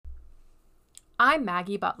I'm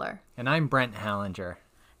Maggie Butler. And I'm Brent Hallinger.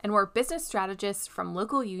 And we're business strategists from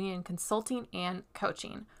Local Union Consulting and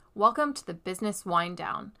Coaching. Welcome to the Business Wind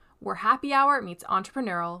Down, where happy hour meets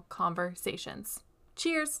entrepreneurial conversations.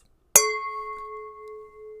 Cheers!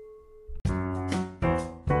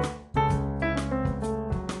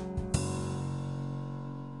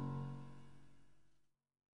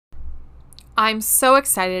 I'm so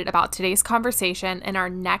excited about today's conversation and our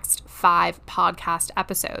next 5 podcast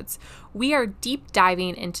episodes. We are deep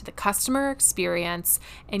diving into the customer experience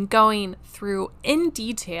and going through in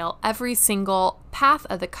detail every single path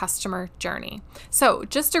of the customer journey. So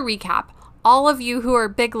just to recap, all of you who are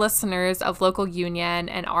big listeners of Local Union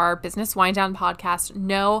and our Business Wind Down podcast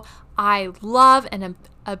know I love and am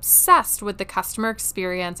obsessed with the customer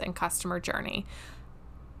experience and customer journey.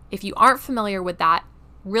 If you aren't familiar with that,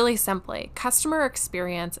 really simply, customer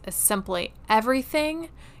experience is simply everything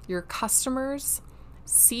your customers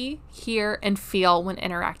see, hear, and feel when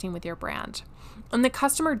interacting with your brand. And the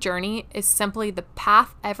customer journey is simply the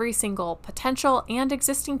path every single potential and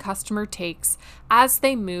existing customer takes as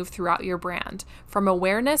they move throughout your brand, from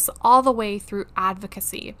awareness all the way through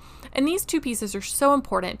advocacy. And these two pieces are so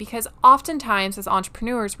important because oftentimes as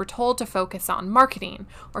entrepreneurs, we're told to focus on marketing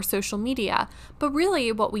or social media, but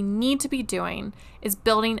really what we need to be doing is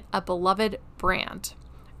building a beloved brand.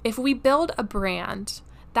 If we build a brand,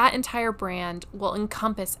 that entire brand will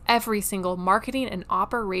encompass every single marketing and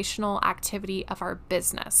operational activity of our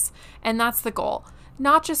business. And that's the goal.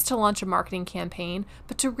 Not just to launch a marketing campaign,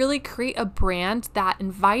 but to really create a brand that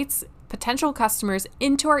invites potential customers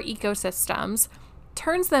into our ecosystems,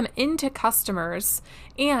 turns them into customers,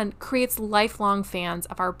 and creates lifelong fans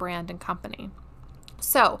of our brand and company.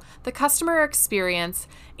 So the customer experience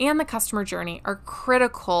and the customer journey are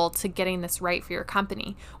critical to getting this right for your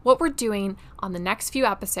company. What we're doing on the next few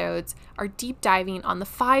episodes are deep diving on the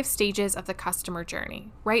 5 stages of the customer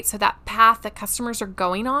journey, right? So that path that customers are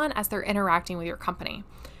going on as they're interacting with your company.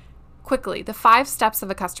 Quickly, the 5 steps of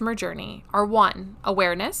a customer journey are 1,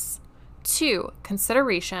 awareness, 2,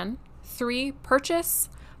 consideration, 3, purchase,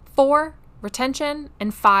 4, retention,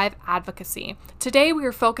 and 5, advocacy. Today, we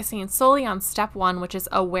are focusing solely on step 1, which is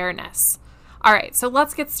awareness. All right, so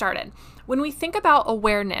let's get started. When we think about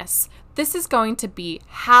awareness, this is going to be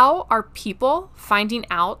how are people finding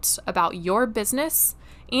out about your business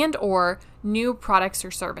and or new products or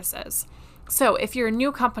services. So if you're a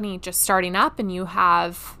new company just starting up and you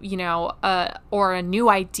have, or a new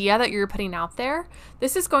idea that you're putting out there,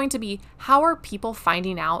 this is going to be how are people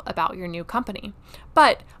finding out about your new company.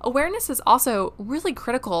 But awareness is also really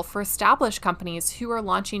critical for established companies who are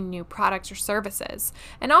launching new products or services.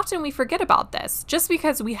 And often we forget about this. Just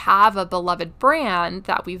because we have a beloved brand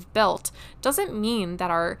that we've built doesn't mean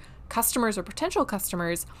that our customers or potential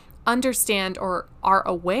customers understand or are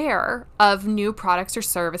aware of new products or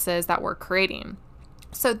services that we're creating.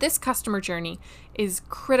 So this customer journey is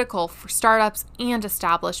critical for startups and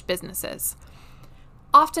established businesses.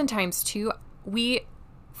 Oftentimes too, we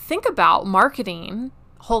think about marketing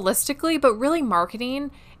holistically, but really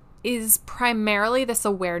marketing is primarily this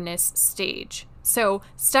awareness stage. So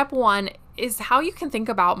step 1 is how you can think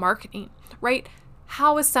about marketing, right?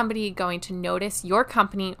 How is somebody going to notice your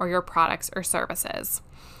company or your products or services?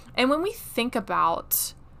 And when we think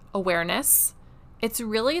about awareness, it's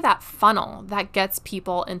really that funnel that gets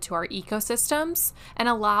people into our ecosystems and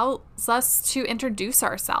allows us to introduce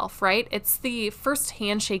ourselves, right? It's the first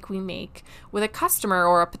handshake we make with a customer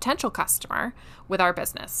or a potential customer with our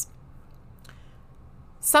business.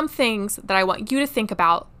 Some things that I want you to think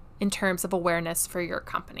about in terms of awareness for your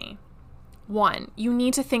company. 1, you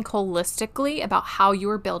need to think holistically about how you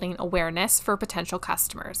are building awareness for potential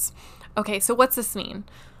customers. Okay, so what's this mean?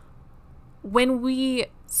 When we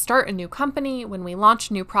start a new company, when we launch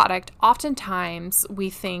a new product, oftentimes we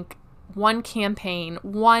think one campaign,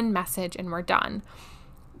 one message, and we're done.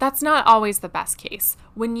 That's not always the best case.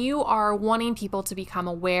 When you are wanting people to become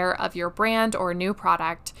aware of your brand or a new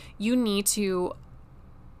product, you need to,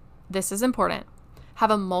 this is important, have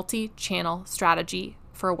a multi-channel strategy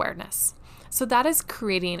for awareness. So that is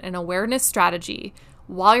creating an awareness strategy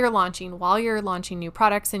while you're launching new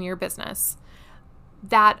products in your business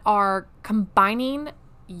that are combining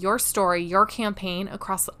your story, your campaign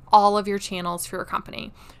across all of your channels for your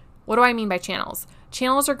company. What do I mean by channels?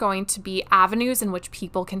 Channels are going to be avenues in which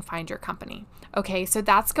people can find your company. Okay, so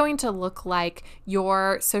that's going to look like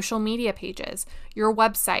your social media pages, your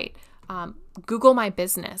website, Google My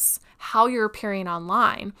Business, how you're appearing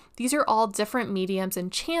online. These are all different mediums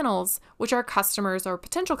and channels which our customers or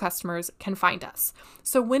potential customers can find us.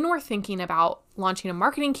 So when we're thinking about launching a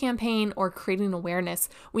marketing campaign or creating awareness,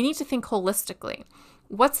 we need to think holistically.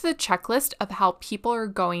 What's the checklist of how people are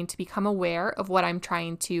going to become aware of what I'm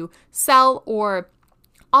trying to sell or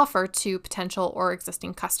offer to potential or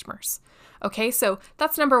existing customers? Okay, so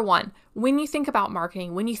that's number one. When you think about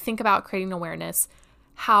marketing, when you think about creating awareness,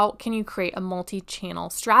 how can you create a multi-channel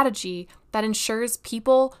strategy that ensures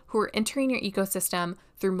people who are entering your ecosystem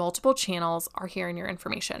through multiple channels are hearing your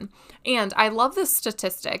information? And I love this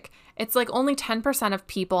statistic. It's like only 10% of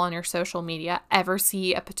people on your social media ever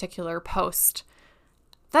see a particular post.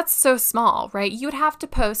 That's so small, right? You would have to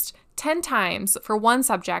post 10 times for one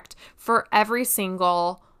subject for every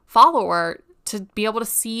single follower to be able to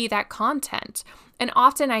see that content. And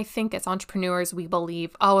often I think as entrepreneurs, we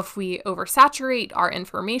believe, oh, if we oversaturate our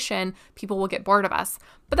information, people will get bored of us.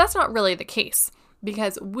 But that's not really the case,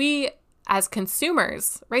 because we as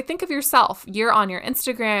consumers, right? Think of yourself. You're on your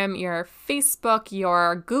Instagram, your Facebook,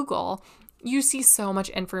 your Google. You see so much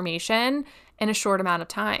information in a short amount of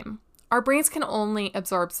time. Our brains can only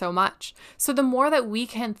absorb so much. So the more that we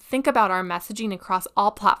can think about our messaging across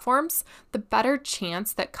all platforms, the better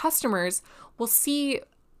chance that customers will see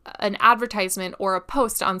an advertisement or a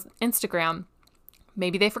post on Instagram.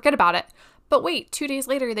 Maybe they forget about it, but wait, 2 days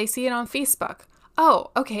later, they see it on Facebook.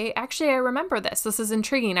 Oh, okay, actually, I remember this. This is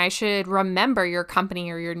intriguing. I should remember your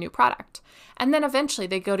company or your new product. And then eventually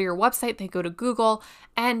they go to your website, they go to Google,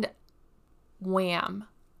 and wham,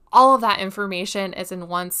 all of that information is in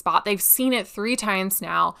one spot. They've seen it 3 times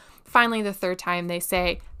now. Finally, the 3rd time they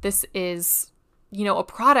say, this is, a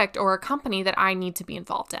product or a company that I need to be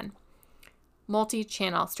involved in.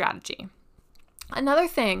 Multi-channel strategy. Another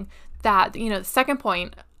thing that, the second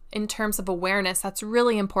point in terms of awareness that's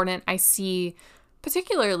really important, I see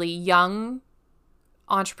particularly young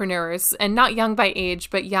entrepreneurs, and not young by age,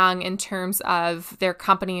 but young in terms of their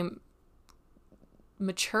company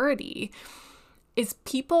maturity, is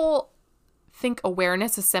people think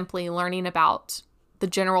awareness is simply learning about the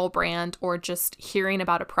general brand or just hearing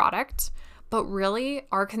about a product. But really,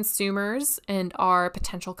 our consumers and our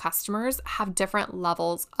potential customers have different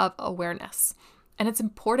levels of awareness. And it's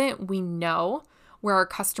important we know where our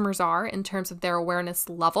customers are in terms of their awareness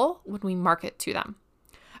level when we market to them.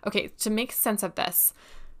 Okay, to make sense of this,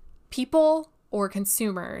 people or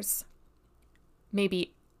consumers may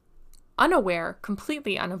be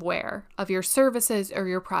completely unaware of your services or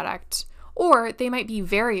your product, or they might be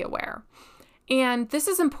very aware. And this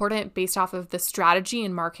is important based off of the strategy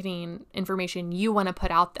and marketing information you want to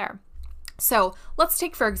put out there. So let's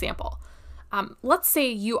take, for example, let's say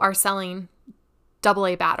you are selling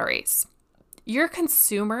AA batteries. Your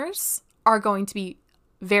consumers are going to be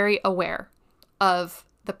very aware of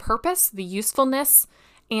the purpose, the usefulness,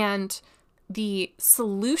 and the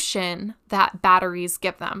solution that batteries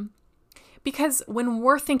give them. Because when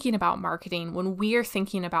we're thinking about marketing, when we are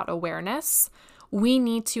thinking about awareness, we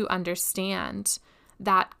need to understand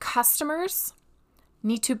that customers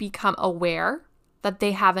need to become aware that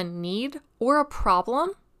they have a need or a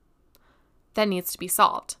problem that needs to be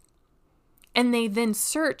solved. And they then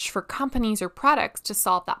search for companies or products to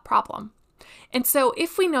solve that problem. And so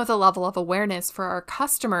if we know the level of awareness for our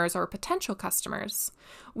customers or potential customers,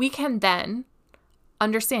 we can then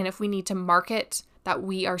understand if we need to market that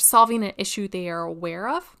we are solving an issue they are aware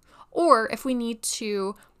of, or if we need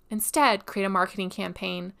to instead create a marketing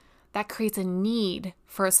campaign that creates a need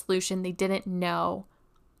for a solution they didn't know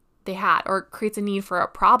they had, or creates a need for a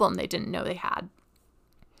problem they didn't know they had.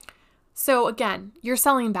 So again, you're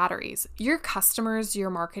selling batteries. Your customers,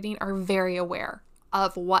 your marketing are very aware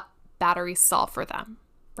of what batteries solve for them,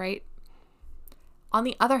 right? On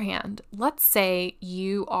the other hand, let's say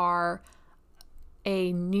you are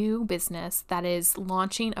a new business that is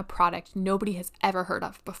launching a product nobody has ever heard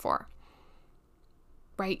of before,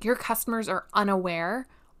 right? Your customers are unaware,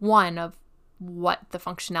 one, of what the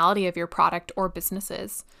functionality of your product or business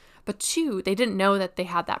is, but two, they didn't know that they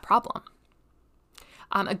had that problem.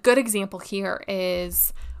 A good example here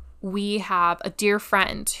is we have a dear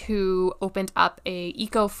friend who opened up a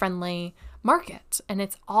eco-friendly market, and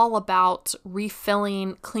it's all about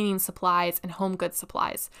refilling cleaning supplies and home goods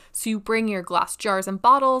supplies. So you bring your glass jars and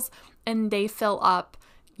bottles, and they fill up,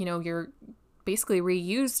 your basically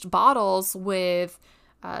reused bottles with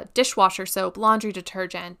dishwasher soap, laundry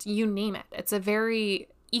detergent, you name it. It's a very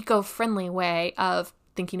eco-friendly way of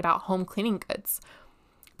thinking about home cleaning goods.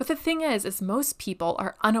 But the thing is most people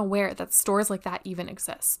are unaware that stores like that even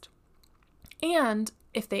exist. And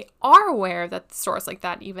if they are aware that stores like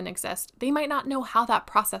that even exist, they might not know how that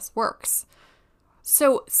process works.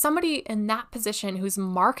 So somebody in that position who's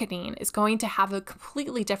marketing is going to have a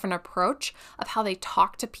completely different approach of how they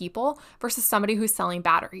talk to people versus somebody who's selling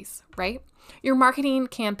batteries, right? Your marketing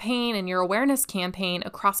campaign and your awareness campaign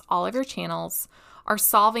across all of your channels are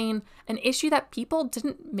solving an issue that people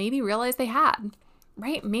didn't maybe realize they had,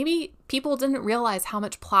 right? Maybe people didn't realize how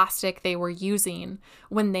much plastic they were using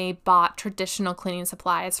when they bought traditional cleaning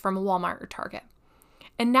supplies from Walmart or Target.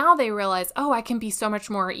 And now they realize, oh, I can be so much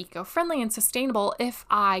more eco-friendly and sustainable if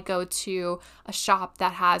I go to a shop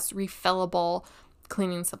that has refillable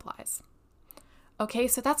cleaning supplies. Okay,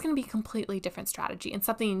 so that's going to be a completely different strategy and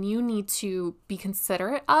something you need to be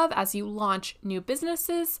considerate of as you launch new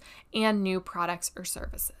businesses and new products or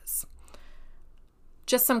services.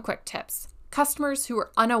 Just some quick tips. Customers who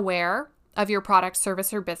are unaware of your product,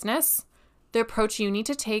 service, or business, the approach you need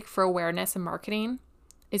to take for awareness and marketing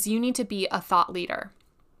is you need to be a thought leader.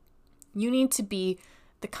 You need to be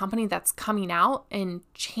the company that's coming out and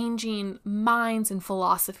changing minds and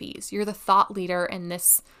philosophies. You're the thought leader in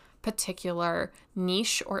this particular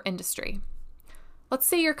niche or industry. Let's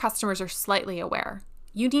say your customers are slightly aware.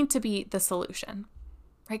 You need to be the solution,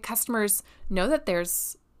 right? Customers know that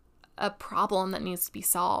there's a problem that needs to be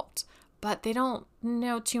solved, but they don't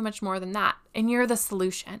know too much more than that. And you're the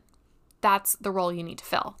solution. That's the role you need to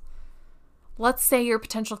fill. Let's say your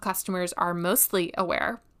potential customers are mostly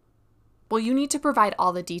aware. Well, you need to provide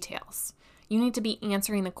all the details. You need to be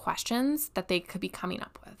answering the questions that they could be coming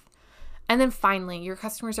up with. And then finally, your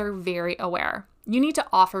customers are very aware. You need to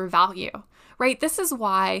offer value, right? This is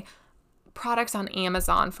why products on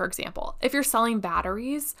Amazon, for example, if you're selling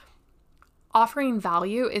batteries, offering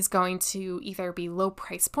value is going to either be low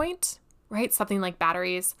price point, right? Something like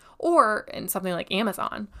batteries, or in something like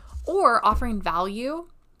Amazon, or offering value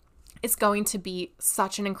is going to be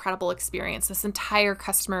such an incredible experience, this entire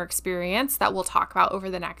customer experience that we'll talk about over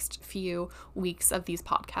the next few weeks of these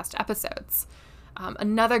podcast episodes.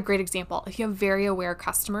 Another great example, if you have very aware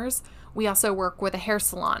customers, we also work with a hair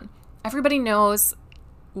salon. Everybody knows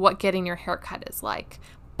what getting your hair cut is like,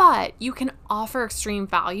 but you can offer extreme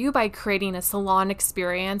value by creating a salon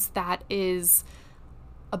experience that is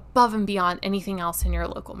above and beyond anything else in your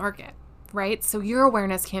local market, right? So your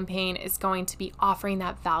awareness campaign is going to be offering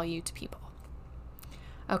that value to people.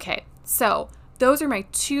 Okay, so those are my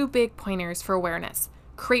 2 big pointers for awareness.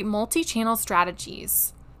 Create multi-channel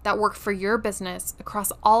strategies that work for your business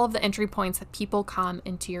across all of the entry points that people come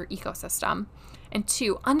into your ecosystem. And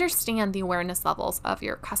 2, understand the awareness levels of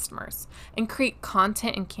your customers and create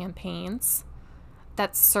content and campaigns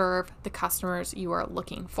that serve the customers you are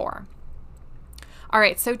looking for. All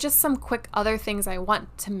right, so just some quick other things I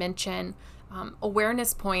want to mention.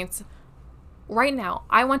 Awareness points. Right now,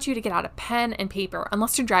 I want you to get out a pen and paper.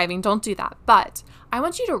 Unless you're driving, don't do that. But I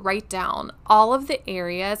want you to write down all of the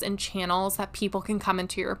areas and channels that people can come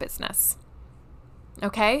into your business.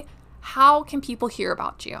 Okay? How can people hear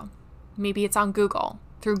about you? Maybe it's on Google,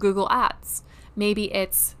 through Google Ads. Maybe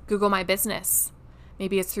it's Google My Business.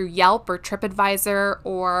 Maybe it's through Yelp or TripAdvisor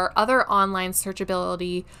or other online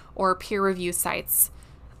searchability or peer review sites.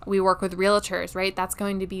 We work with realtors, right? That's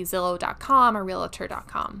going to be Zillow.com or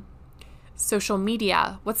Realtor.com. Social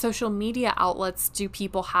media. What social media outlets do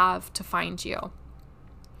people have to find you?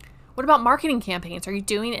 What about marketing campaigns? Are you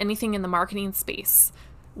doing anything in the marketing space,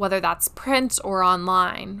 whether that's print or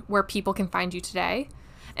online, where people can find you today?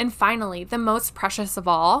 And finally, the most precious of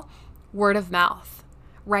all, word of mouth,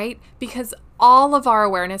 right? Because all of our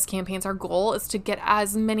awareness campaigns, our goal is to get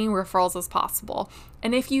as many referrals as possible.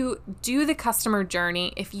 And if you do the customer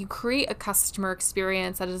journey, if you create a customer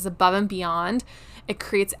experience that is above and beyond, it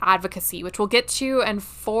creates advocacy, which we'll get to in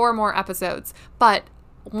 4 more episodes. But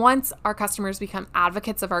once our customers become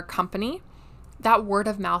advocates of our company, that word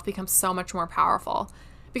of mouth becomes so much more powerful.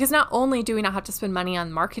 Because not only do we not have to spend money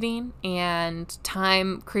on marketing and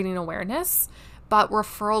time creating awareness, but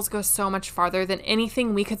referrals go so much farther than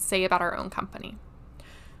anything we could say about our own company.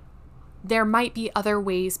 There might be other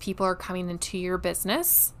ways people are coming into your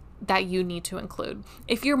business that you need to include.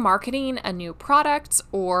 If you're marketing a new product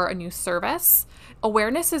or a new service,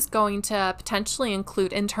 awareness is going to potentially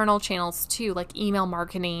include internal channels too, like email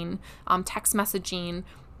marketing, text messaging,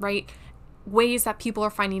 right? Ways that people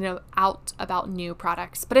are finding out about new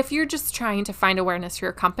products. But if you're just trying to find awareness for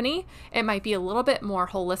your company, it might be a little bit more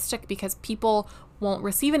holistic because people won't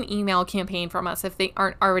receive an email campaign from us if they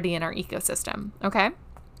aren't already in our ecosystem. Okay?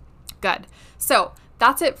 Good. So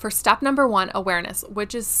that's it for step number 1, awareness,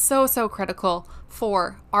 which is so critical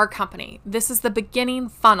for our company. This is the beginning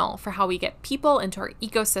funnel for how we get people into our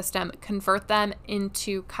ecosystem, convert them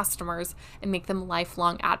into customers, and make them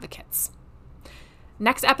lifelong advocates.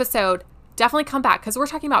 Next episode, definitely come back because we're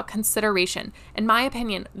talking about consideration. In my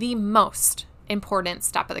opinion, the most important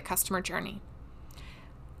step of the customer journey.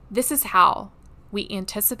 This is how we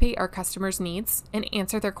anticipate our customers' needs and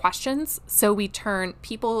answer their questions so we turn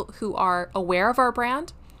people who are aware of our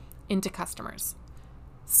brand into customers.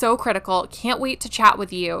 So critical. Can't wait to chat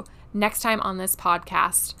with you next time on this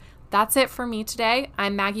podcast. That's it for me today.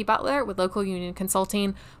 I'm Maggie Butler with Local Union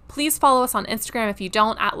Consulting. Please follow us on Instagram if you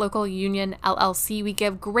don't, at Local Union LLC. We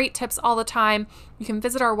give great tips all the time. You can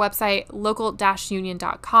visit our website,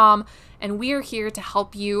 local-union.com, and we are here to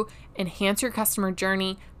help you enhance your customer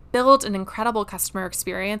journey, build an incredible customer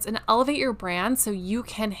experience, and elevate your brand so you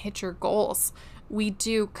can hit your goals. We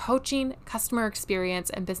do coaching, customer experience,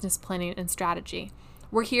 and business planning and strategy.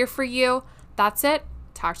 We're here for you. That's it.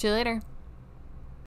 Talk to you later.